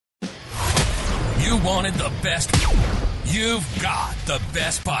You wanted the best. You've got the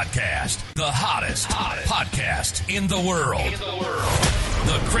best podcast, the hottest podcast in the world.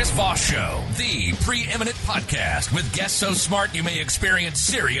 The Chris Voss Show, the preeminent podcast with guests so smart you may experience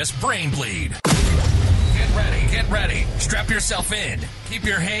serious brain bleed. Get ready. Strap yourself in. Keep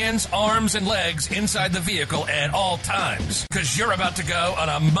your hands, arms, and legs inside the vehicle at all times, because you're about to go on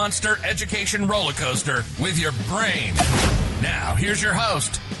a monster education roller coaster with your brain. Now, here's your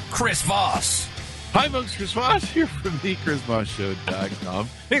host, Chris Voss. Hi, folks. Chris Voss here from the ChrisVossShow.com.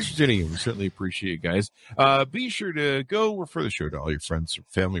 Thanks for tuning in. We certainly appreciate it, guys. Be sure to go refer the show to all your friends,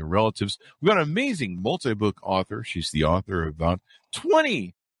 family, and relatives. We've got an amazing multi-book author. She's the author of about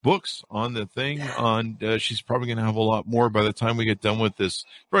 20 books on the thing. She's probably going to have a lot more by the time we get done with this.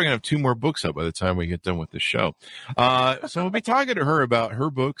 Probably going to have 2 more books up by the time we get done with the show. So we'll be talking to her about her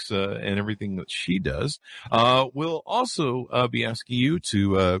books and everything that she does. We'll also be asking you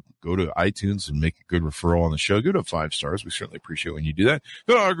to go to iTunes and make a good referral on the show. Go to 5 stars. We certainly appreciate when you do that.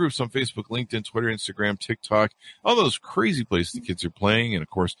 Go to our groups on Facebook, LinkedIn, Twitter, Instagram, TikTok, all those crazy places the kids are playing. And, of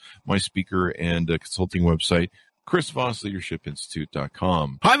course, my speaker and consulting website,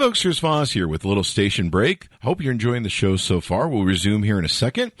 ChrisVossLeadershipInstitute.com. Hi, folks. Chris Voss here with a little station break. Hope you're enjoying the show so far. We'll resume here in a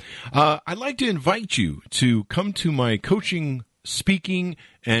second. I'd like to invite you to come to my coaching, speaking,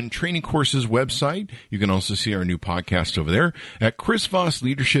 and training courses website. You can also see our new podcast over there at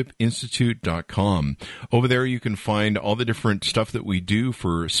ChrisVossLeadershipInstitute.com. Over there, you can find all the different stuff that we do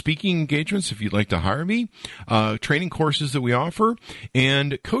for speaking engagements if you'd like to hire me, training courses that we offer,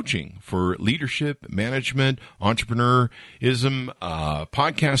 and coaching for leadership, management, entrepreneurism,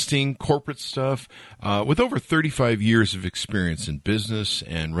 podcasting, corporate stuff. With over 35 years of experience in business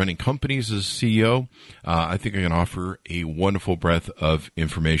and running companies as CEO, I think I can offer a wonderful breadth of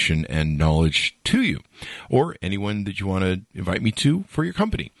information and knowledge to you, or anyone that you want to invite me to for your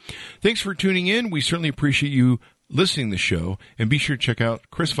company. Thanks for tuning in. We certainly appreciate you listening to the show, and be sure to check out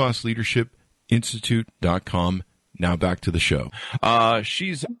ChrisVossLeadershipInstitute.com. Now back to the show.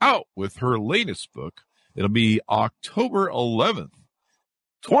 She's out with her latest book. It'll be October 11th,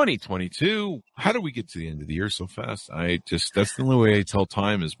 2022. How do we get to the end of the year so fast? That's the only way I tell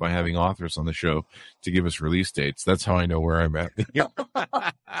time is by having authors on the show to give us release dates. That's how I know where I'm at.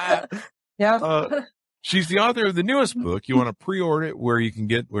 Yeah. She's the author of the newest book. You want to pre-order it where you can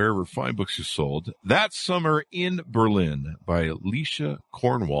get wherever fine books are sold. That Summer in Berlin by Alicia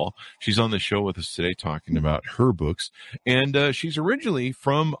Cornwall. She's on the show with us today talking about her books. And she's originally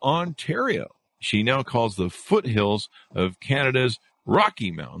from Ontario. She now calls the foothills of Canada's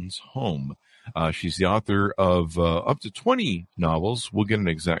Rocky Mountains home. She's the author of up to 20 novels. We'll get an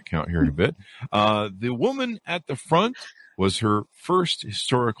exact count here in a bit. The Woman at the Front was her first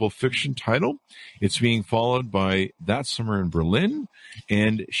historical fiction title. It's being followed by That Summer in Berlin,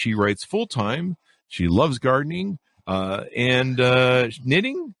 and she writes full-time. She loves gardening and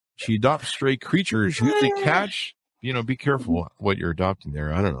knitting. She adopts stray creatures, usually cats. Be careful what you're adopting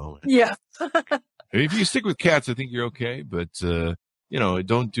there. I don't know. Yeah. If you stick with cats, I think you're okay, but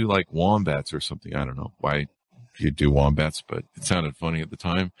don't do like wombats or something. I don't know why you do wombats, but it sounded funny at the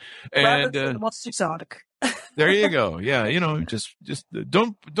time. And what's exotic? There you go. Yeah, just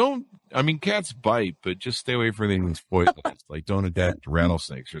don't. I mean, cats bite, but just stay away from anything that's poisonous. Like don't adapt to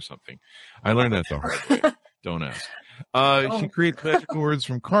rattlesnakes or something. I learned that the hard way. Don't ask. She creates magical words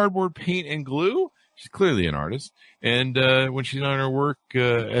from cardboard, paint, and glue. She's clearly an artist. And when she's on her work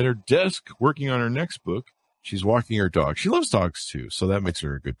at her desk working on her next book, she's walking her dog. She loves dogs, too, so that makes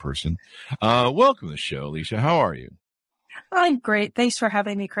her a good person. Welcome to the show, Alicia. How are you? I'm great. Thanks for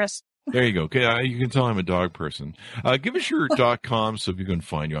having me, Chris. There you go. Okay, you can tell I'm a dog person. Give us your .com so we can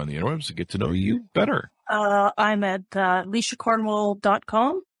find you on the interwebs to get to know you better. I'm at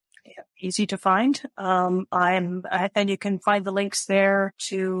aliciacornwall.com. Easy to find. And you can find the links there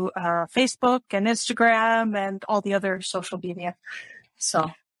to Facebook and Instagram and all the other social media. So.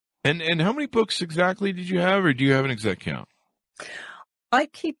 And how many books exactly did you have, or do you have an exact count? I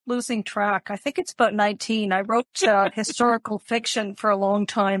keep losing track. I think it's about 19. I wrote historical fiction for a long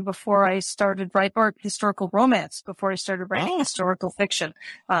time before I started writing, or historical romance before I started writing historical fiction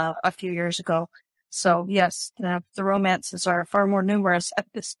a few years ago. So yes, the romances are far more numerous at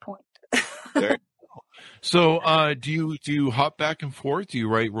this point. There you go. So, do you hop back and forth? Do you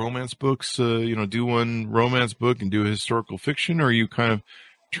write romance books? Do one romance book and do a historical fiction, or are you kind of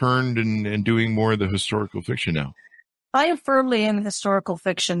turned and doing more of the historical fiction now? I am firmly in historical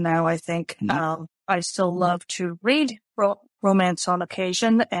fiction now, I think. Mm-hmm. I still love to read romance on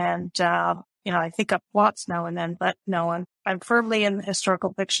occasion, and, I think of plots now and then, but no, I'm firmly in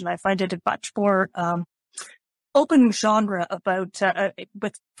historical fiction. I find it a much more, open genre about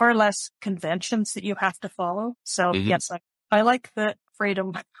with far less conventions that you have to follow. So yes, I like the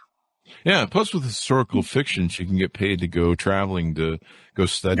freedom. Yeah. Plus, with historical fiction, you can get paid to go traveling to go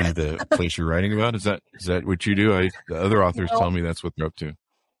study the place you're writing about. Is that what you do? The other authors tell me that's what they're up to.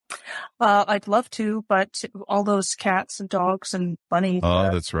 I'd love to, but all those cats and dogs and bunnies.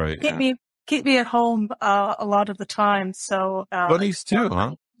 Oh, that's right. Keep me at home a lot of the time. So bunnies too,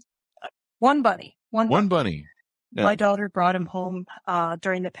 huh? One bunny. One bunny. Yeah. My daughter brought him home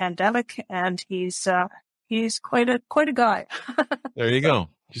during the pandemic, and he's quite a guy. There you go.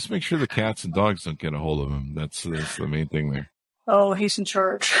 Just make sure the cats and dogs don't get a hold of him. That's the main thing there. Oh, he's in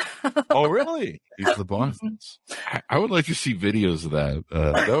charge. Oh, really? He's the boss. I would like to see videos of that.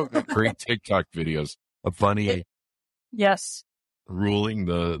 That would be great TikTok videos of Bunny. Yes. Ruling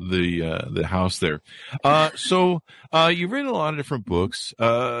the house there. So you've written a lot of different books.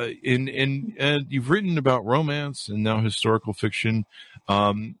 And you've written about romance and now historical fiction.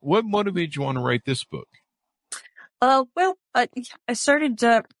 What motivated you want to write this book? Well, I started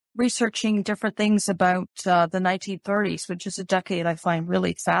researching different things about the 1930s, which is a decade I find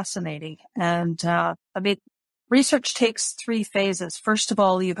really fascinating. And research takes 3 phases. First of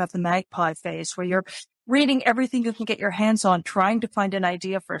all, you have the magpie phase, where you're reading everything you can get your hands on, trying to find an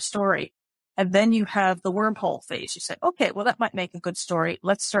idea for a story. And then you have the wormhole phase. You say, okay, well, that might make a good story.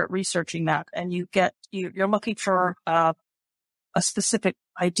 Let's start researching that. And you're looking for a specific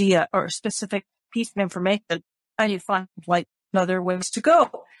idea or a specific piece of information, and you find like other ways to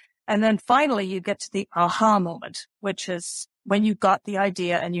go. And then finally you get to the aha moment, which is when you got the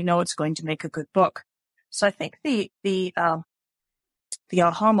idea and you know it's going to make a good book. So I think the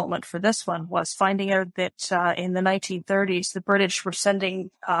aha moment for this one was finding out that in the 1930s, the British were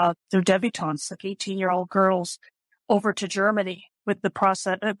sending their debutantes, like 18-year-old girls, over to Germany with the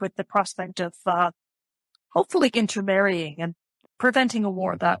prospect of hopefully intermarrying and preventing a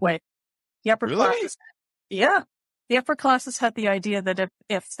war that way. The upper classes, the upper classes had the idea that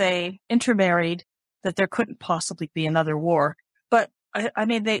if they intermarried, that there couldn't possibly be another war. But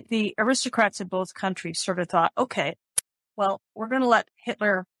the aristocrats in both countries sort of thought, okay, well, we're going to let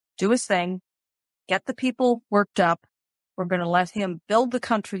Hitler do his thing, get the people worked up. We're going to let him build the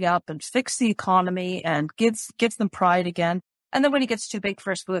country up and fix the economy and gives them pride again. And then when he gets too big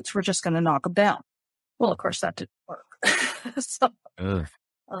for his boots, we're just going to knock him down. Well, of course, that didn't work.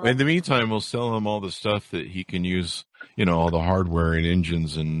 In the meantime, we'll sell him all the stuff that he can use, all the hardware and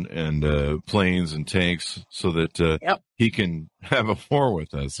engines and planes and tanks so that he can have a war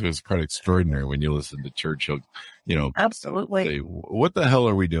with us. It was quite extraordinary when you listen to Churchill, Absolutely. Say, what the hell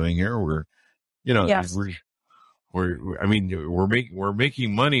are we doing here? We're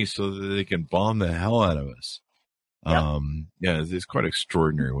making money so that they can bomb the hell out of us. It's quite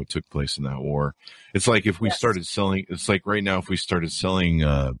extraordinary what took place in that war. It's like if we started selling, it's like right now if we started selling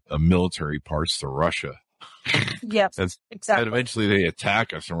military parts to Russia. Yes, exactly. And eventually they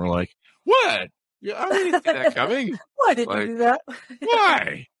attack us and we're like, what? I didn't see that coming. Why did you do that?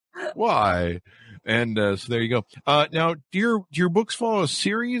 Why? And so there you go. Now, do your books follow a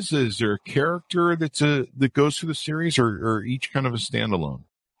series? Is there a character that goes through the series or each kind of a standalone?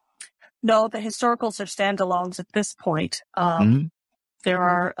 No, the historicals are standalones at this point. There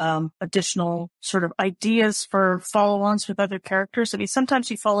are additional sort of ideas for follow-ons with other characters.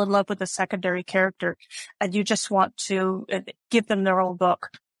 Sometimes you fall in love with a secondary character and you just want to give them their own book.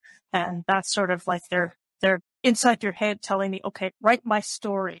 And that's sort of like they're inside your head telling me, okay, write my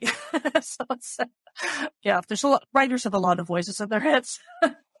story. So it's, there's writers have a lot of voices in their heads.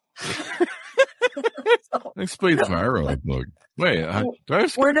 Explain the viral book. Wait,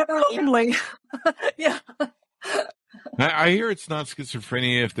 we're never lonely. Yeah. I hear it's not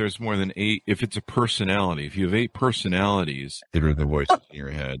schizophrenia if there's more than 8. If it's a personality, if you have 8 personalities that are the voices in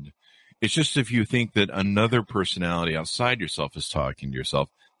your head, it's just if you think that another personality outside yourself is talking to yourself,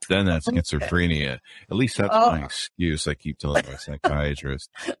 then that's schizophrenia. At least that's my excuse. I keep telling my psychiatrist.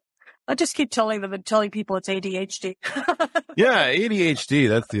 I just keep telling people it's ADHD. Yeah, ADHD.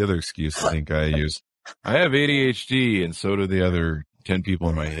 That's the other excuse I think I use. I have ADHD, and so do the other 10 people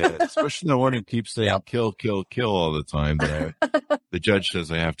in my head, especially the one who keeps saying kill, kill, kill all the time that the judge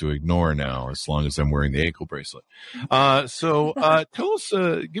says I have to ignore now as long as I'm wearing the ankle bracelet. So tell us,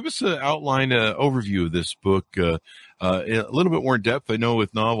 give us an outline, overview of this book, a little bit more in depth. I know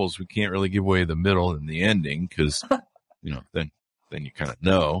with novels, we can't really give away the middle and the ending because, then you kind of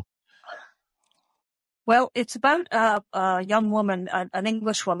know. Well, it's about a young woman, an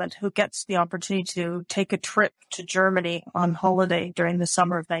English woman, who gets the opportunity to take a trip to Germany on holiday during the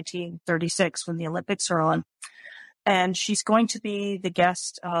summer of 1936 when the Olympics are on. And she's going to be the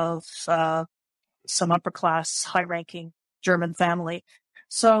guest of some upper class, high ranking German family.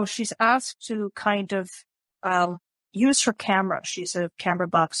 So she's asked to kind of use her camera. She's a camera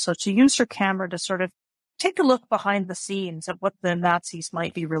buff. So to use her camera to sort of take a look behind the scenes of what the Nazis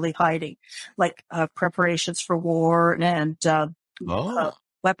might be really hiding, like preparations for war and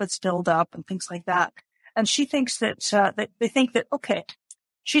weapons buildup and things like that. And she thinks that they think that, okay,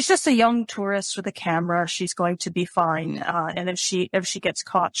 she's just a young tourist with a camera. She's going to be fine. And if she gets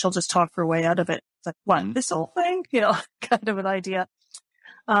caught, she'll just talk her way out of it. It's like, what, this whole thing? Kind of an idea.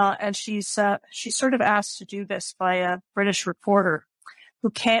 And she's sort of asked to do this by a British reporter who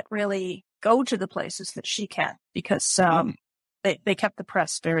can't really go to the places that she can because they kept the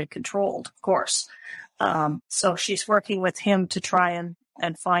press very controlled, of course. So she's working with him to try and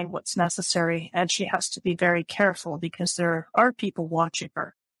find what's necessary, and she has to be very careful because there are people watching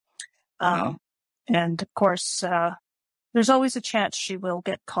her. And of course, there's always a chance she will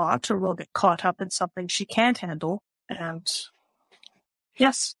get caught or will get caught up in something she can't handle. And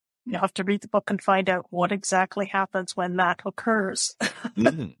yes, you have to read the book and find out what exactly happens when that occurs.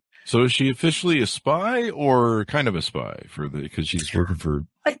 So is she officially a spy or kind of a spy because she's working for...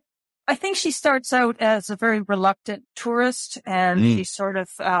 I think she starts out as a very reluctant tourist, and she's sort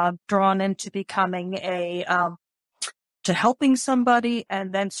of drawn into becoming to helping somebody,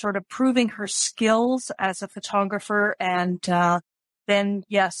 and then sort of proving her skills as a photographer, and then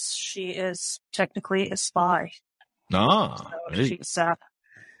yes, she is technically a spy. She's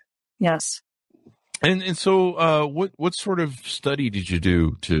yes. And so, what sort of study did you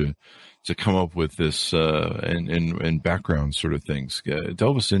do to come up with this and background sort of things?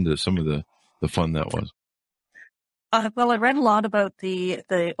 Delve us into some of the fun that was. Well, I read a lot about the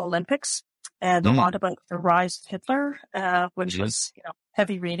Olympics and a lot about the rise of Hitler, which was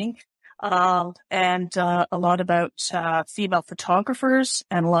heavy reading, and a lot about female photographers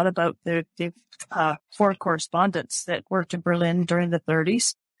and a lot about the foreign correspondents that worked in Berlin during the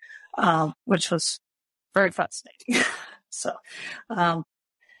 30s, which was very fascinating. So,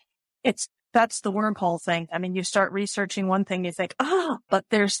 that's the wormhole thing. I mean, you start researching one thing, you think, but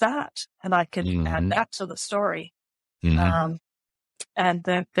there's that, and I can add that to the story. And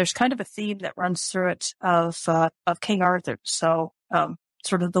then there's kind of a theme that runs through it of King Arthur. So,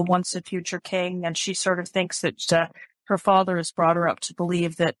 sort of the once and future king, and she sort of thinks that her father has brought her up to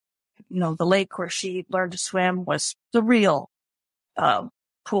believe that, the lake where she learned to swim was the real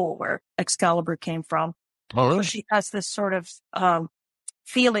pool where Excalibur came from. Oh, really? So she has this sort of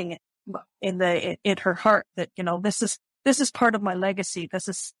feeling in her heart that this is part of my legacy. This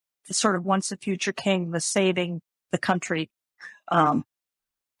is the sort of once a future king, the saving the country.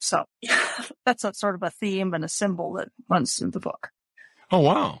 So that's a sort of a theme and a symbol that runs through the book.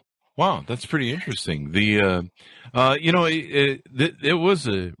 Oh wow, that's pretty interesting. The it was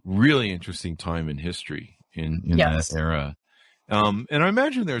a really interesting time in history in that era. And I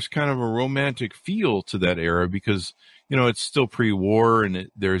imagine there's kind of a romantic feel to that era because, it's still pre-war and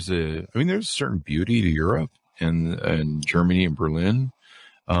there's a certain beauty to Europe and Germany and Berlin.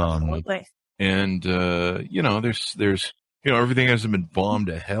 Absolutely. And, there's everything hasn't been bombed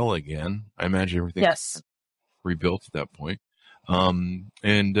to hell again. I imagine everything's rebuilt at that point. And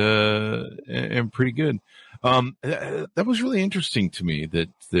pretty good. That was really interesting to me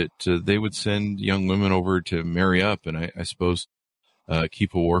that they would send young women over to marry up and I suppose,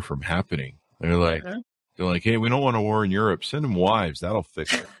 keep a war from happening. They're like, hey, we don't want a war in Europe. Send them wives. That'll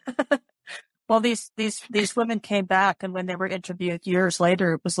fix it. Well, these women came back, and when they were interviewed years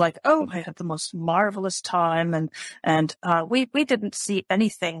later, it was like, oh, I had the most marvelous time, and we didn't see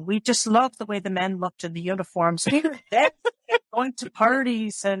anything. We just loved the way the men looked in the uniforms. We were going to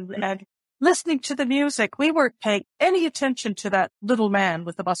parties and listening to the music. We weren't paying any attention to that little man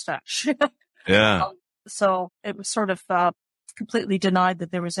with the mustache. Yeah. So it was sort of completely denied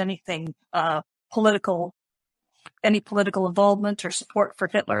that there was anything political involvement or support for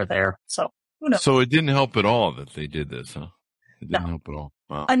Hitler there. So who knows? So it didn't help at all that they did this, huh? It didn't help at all.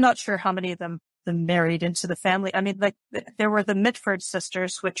 Wow. I'm not sure how many of them married into the family. I mean, like there were the Mitford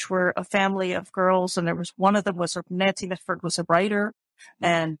sisters, which were a family of girls, and there was one of them Nancy Mitford was a writer,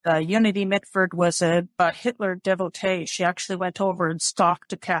 and Unity Mitford was a Hitler devotee. She actually went over and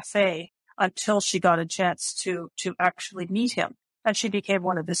stalked a cafe until she got a chance to actually meet him, and she became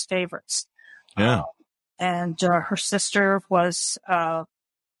one of his favorites. Yeah. And her sister was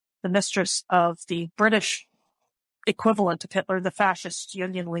the mistress of the British equivalent of Hitler, the fascist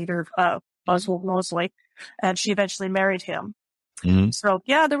union leader, Oswald Mosley, and she eventually married him. Mm-hmm. So,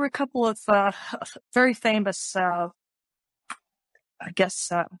 yeah, there were a couple of very famous,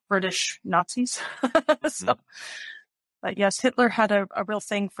 British Nazis. So, But yes, Hitler had a real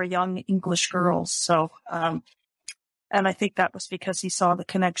thing for young English girls. So, and I think that was because he saw the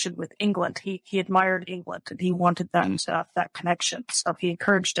connection with England. He admired England and he wanted that connection. So he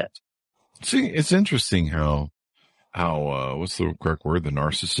encouraged it. See, it's interesting how what's the correct word? The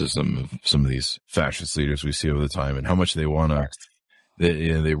narcissism of some of these fascist leaders we see over the time, and how much they want to,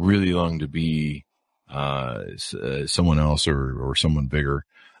 they really long to be someone else or someone bigger.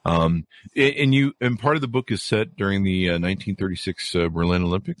 And part of the book is set during the 1936 Berlin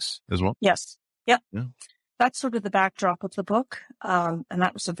Olympics as well. Yes. Yep. Yeah. That's sort of the backdrop of the book. And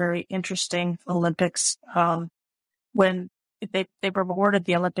that was a very interesting Olympics. When they were awarded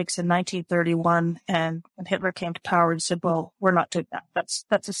the Olympics in 1931, and when Hitler came to power, he said, well, we're not doing that.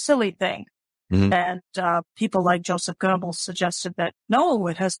 That's a silly thing. Mm-hmm. And people like Joseph Goebbels suggested that no,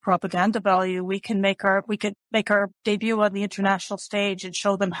 it has propaganda value. We could make our debut on the international stage and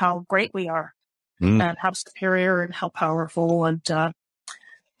show them how great we are, and how superior and how powerful.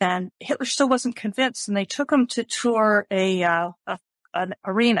 And Hitler still wasn't convinced, and they took him to tour an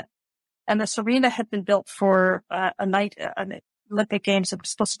arena. And this arena had been built for an Olympic Games that was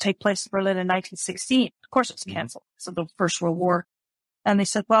supposed to take place in Berlin in 1916. Of course, it was canceled because of the First World War. And they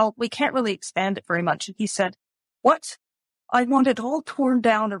said, well, we can't really expand it very much. And he said, what? I want it all torn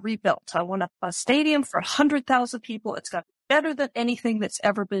down and rebuilt. I want a stadium for 100,000 people. It's got to be better than anything that's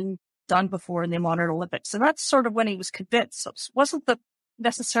ever been done before in the modern Olympics. And that's sort of when he was convinced. So it wasn't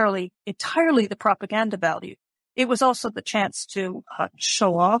necessarily entirely the propaganda value. It was also the chance to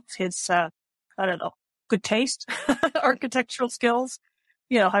show off his, good taste, architectural skills.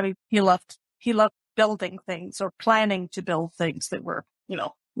 You know, I mean, he loved building things or planning to build things that were,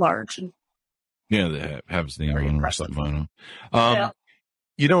 large. And that happens in the Iron or something.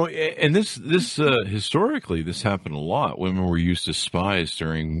 And this historically, this happened a lot. Women were used as spies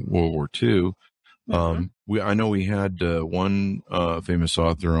during World War II. I know we had one famous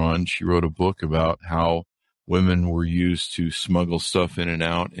author on. She wrote a book about how women were used to smuggle stuff in and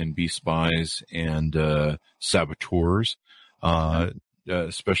out and be spies and saboteurs.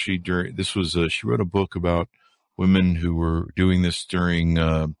 Especially during she wrote a book about women who were doing this during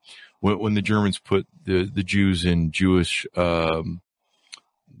when the Germans put the Jews in Jewish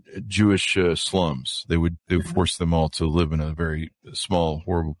slums. They would force them all to live in a very small,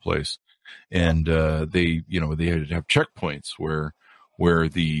 horrible place, and they had to have checkpoints where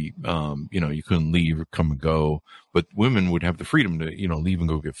the you couldn't leave or come and go, but women would have the freedom to leave and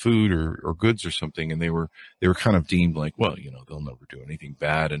go get food or goods or something, and they were kind of deemed like, well, they'll never do anything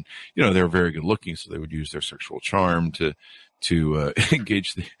bad, and they were very good looking, so they would use their sexual charm to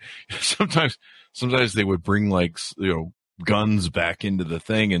engage sometimes they would bring like guns back into the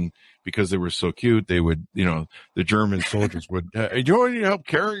thing, and because they were so cute, they would, the German soldiers would, hey, do you want to help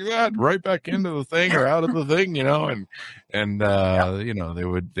carry that right back into the thing or out of the thing,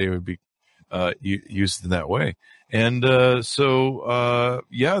 they would be, used in that way. And,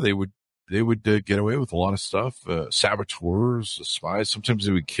 they would get away with a lot of stuff, saboteurs, spies. Sometimes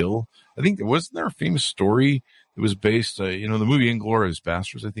they would kill. I think wasn't there a famous story that was based, the movie Inglourious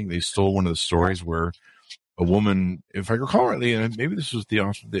Basterds. I think they stole one of the stories where a woman, if I recall rightly, and maybe this was the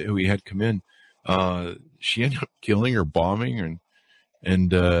author who he had come in, she ended up killing or bombing,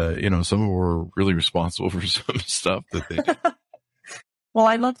 and some of them were really responsible for some stuff that they did. Well,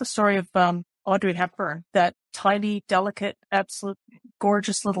 I love the story of Audrey Hepburn, that tiny, delicate, absolute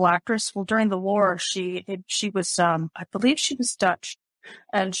gorgeous little actress. Well, during the war, she was, I believe she was Dutch,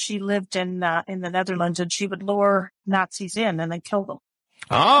 and she lived in the Netherlands, and she would lure Nazis in and then kill them.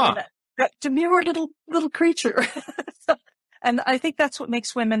 That demure little creature. And I think that's what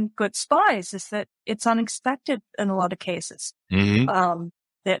makes women good spies, is that it's unexpected in a lot of cases. Mm-hmm.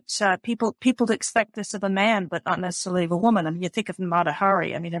 That people expect this of a man, but not necessarily of a woman. I mean, you think of Mata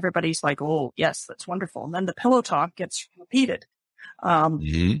Hari. I mean, everybody's like, oh, yes, that's wonderful. And then the pillow talk gets repeated.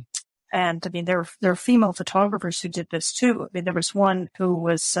 Mm-hmm. And I mean, there are female photographers who did this too. I mean, there was one who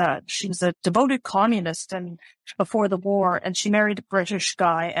was, she was a devoted communist and before the war, and she married a British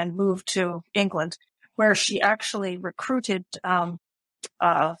guy and moved to England, where she actually recruited,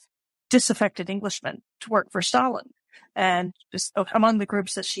 disaffected Englishmen to work for Stalin. And just among the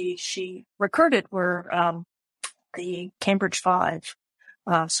groups that she recruited were, the Cambridge Five.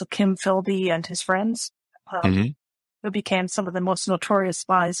 So Kim Philby and his friends. Mm-hmm. Who became some of the most notorious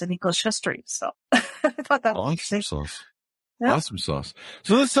spies in English history. So I thought that was awesome sauce. Yeah. Awesome sauce.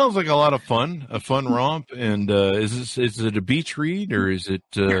 So this sounds like a lot of fun, a fun romp. And is it a beach read, or is it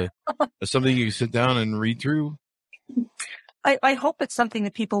something you sit down and read through? I hope it's something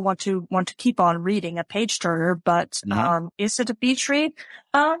that people want to keep on reading, a page turner, but is it a beach read?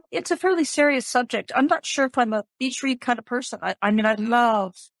 It's a fairly serious subject. I'm not sure if I'm a beach read kind of person. I mean, I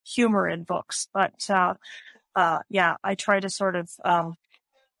love humor in books, but I try to sort of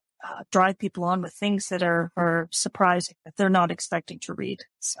drive people on with things that are surprising that they're not expecting to read.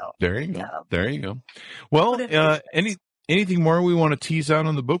 So there you go. There you go. Well, anything more we want to tease out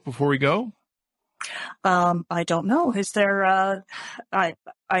on the book before we go? I don't know. Is there, I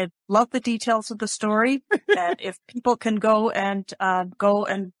love the details of the story. And if people can go and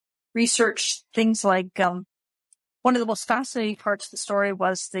research things like, one of the most fascinating parts of the story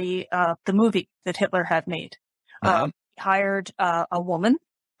was the movie that Hitler had made. He hired, a woman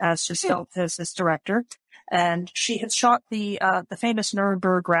as his director, and she had shot the famous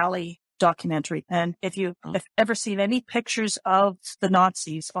Nuremberg Rally documentary. And if you've ever seen any pictures of the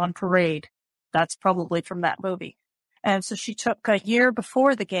Nazis on parade, that's probably from that movie. And so she took a year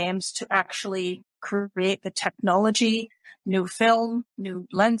before the games to actually create the technology, new film, new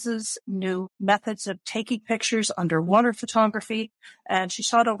lenses, new methods of taking pictures, underwater photography. And she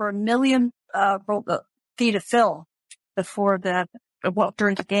shot over 1 million feet of film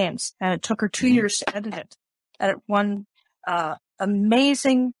during the games. And it took her 2 years to edit it. And it won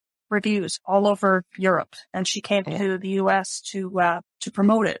amazing reviews all over Europe. And she came to the US to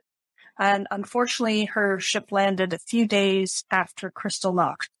promote it. And unfortunately, her ship landed a few days after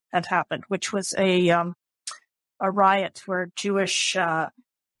Kristallnacht had happened, which was a riot where Jewish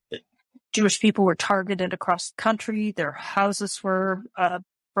people were targeted across the country. Their houses were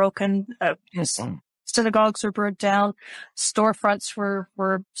broken. Synagogues were burned down. Storefronts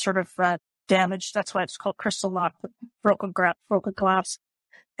were sort of damaged. That's why it's called Kristallnacht, broken glass.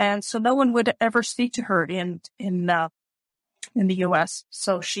 And so no one would ever speak to her in the U.S.,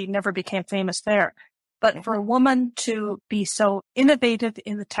 so she never became famous there. But for a woman to be so innovative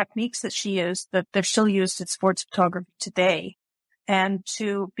in the techniques that she used, that they're still used in sports photography today, and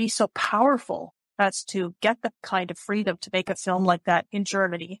to be so powerful as to get the kind of freedom to make a film like that in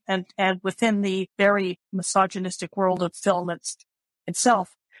Germany and within the very misogynistic world of film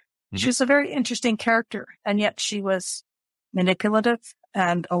itself, she was a very interesting character, and yet she was manipulative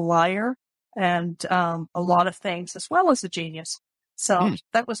and a liar and a lot of things, as well as a genius. So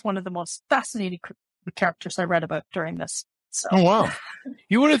that was one of the most fascinating characters I read about during this. So. Oh, wow.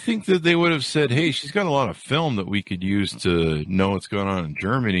 You would have think that they would have said, hey, she's got a lot of film that we could use to know what's going on in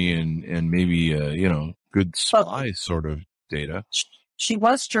Germany and maybe, good spy sort of data. She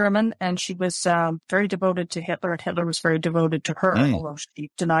was German, and she was very devoted to Hitler, and Hitler was very devoted to her, although she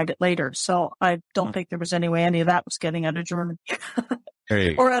denied it later. So I don't think there was any way any of that was getting out of Germany.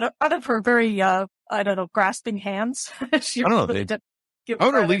 Or out of her very, grasping hands. I don't know. I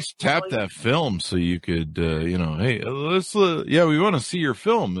would at least tap that film so you could, hey, let's, we want to see your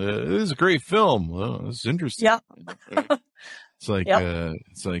film. This is a great film. Well, this is interesting. Yeah. It's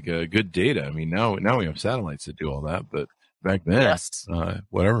like, good data. I mean, now we have satellites that do all that, but back then,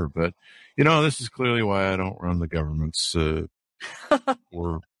 whatever. But, this is clearly why I don't run the government's,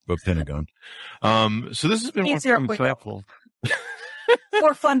 or the Pentagon. So this has been insightful.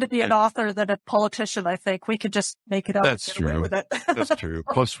 More fun to be an author than a politician, I think. We could just make it up. That's true. That's true.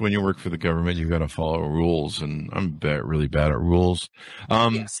 Plus, when you work for the government, you've got to follow rules, and I'm really bad at rules.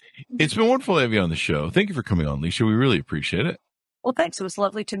 Yes. It's been wonderful to have you on the show. Thank you for coming on, Leisha. We really appreciate it. Well, thanks. It was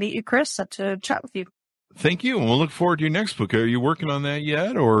lovely to meet you, Chris, and to chat with you. Thank you. And we'll look forward to your next book. Are you working on that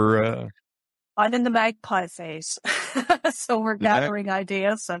yet, or? I'm in the magpie phase. So we're gathering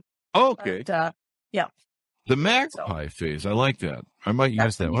ideas. And, okay. Yeah. The magpie phase. I like that. I might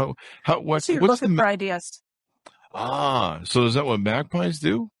use that. What's looking for ideas? So is that what magpies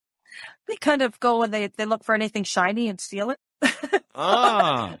do? They kind of go and they look for anything shiny and steal it.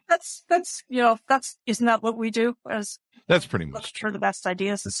 That's isn't that what we do? That's pretty much true. For the best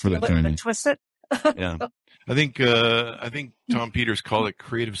ideas, steal it and twist it. Yeah. I think Tom Peters called it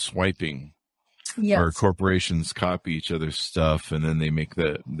creative swiping. Yes. Where corporations copy each other's stuff and then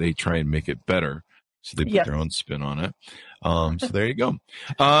they try and make it better. So they put their own spin on it. So there you go.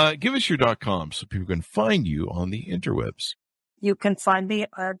 Give us your .com so people can find you on the interwebs. You can find me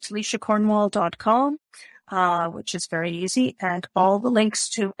at LeishaCornwall.com, which is very easy. And all the links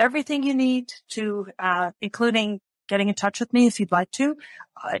to everything you need to, including getting in touch with me if you'd like to,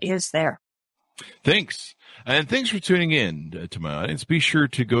 is there. Thanks. And thanks for tuning in to my audience. Be sure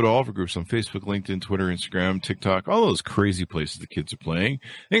to go to all of our groups on Facebook, LinkedIn, Twitter, Instagram, TikTok, all those crazy places the kids are playing.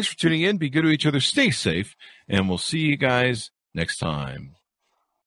 Thanks for tuning in. Be good to each other. Stay safe. And we'll see you guys next time.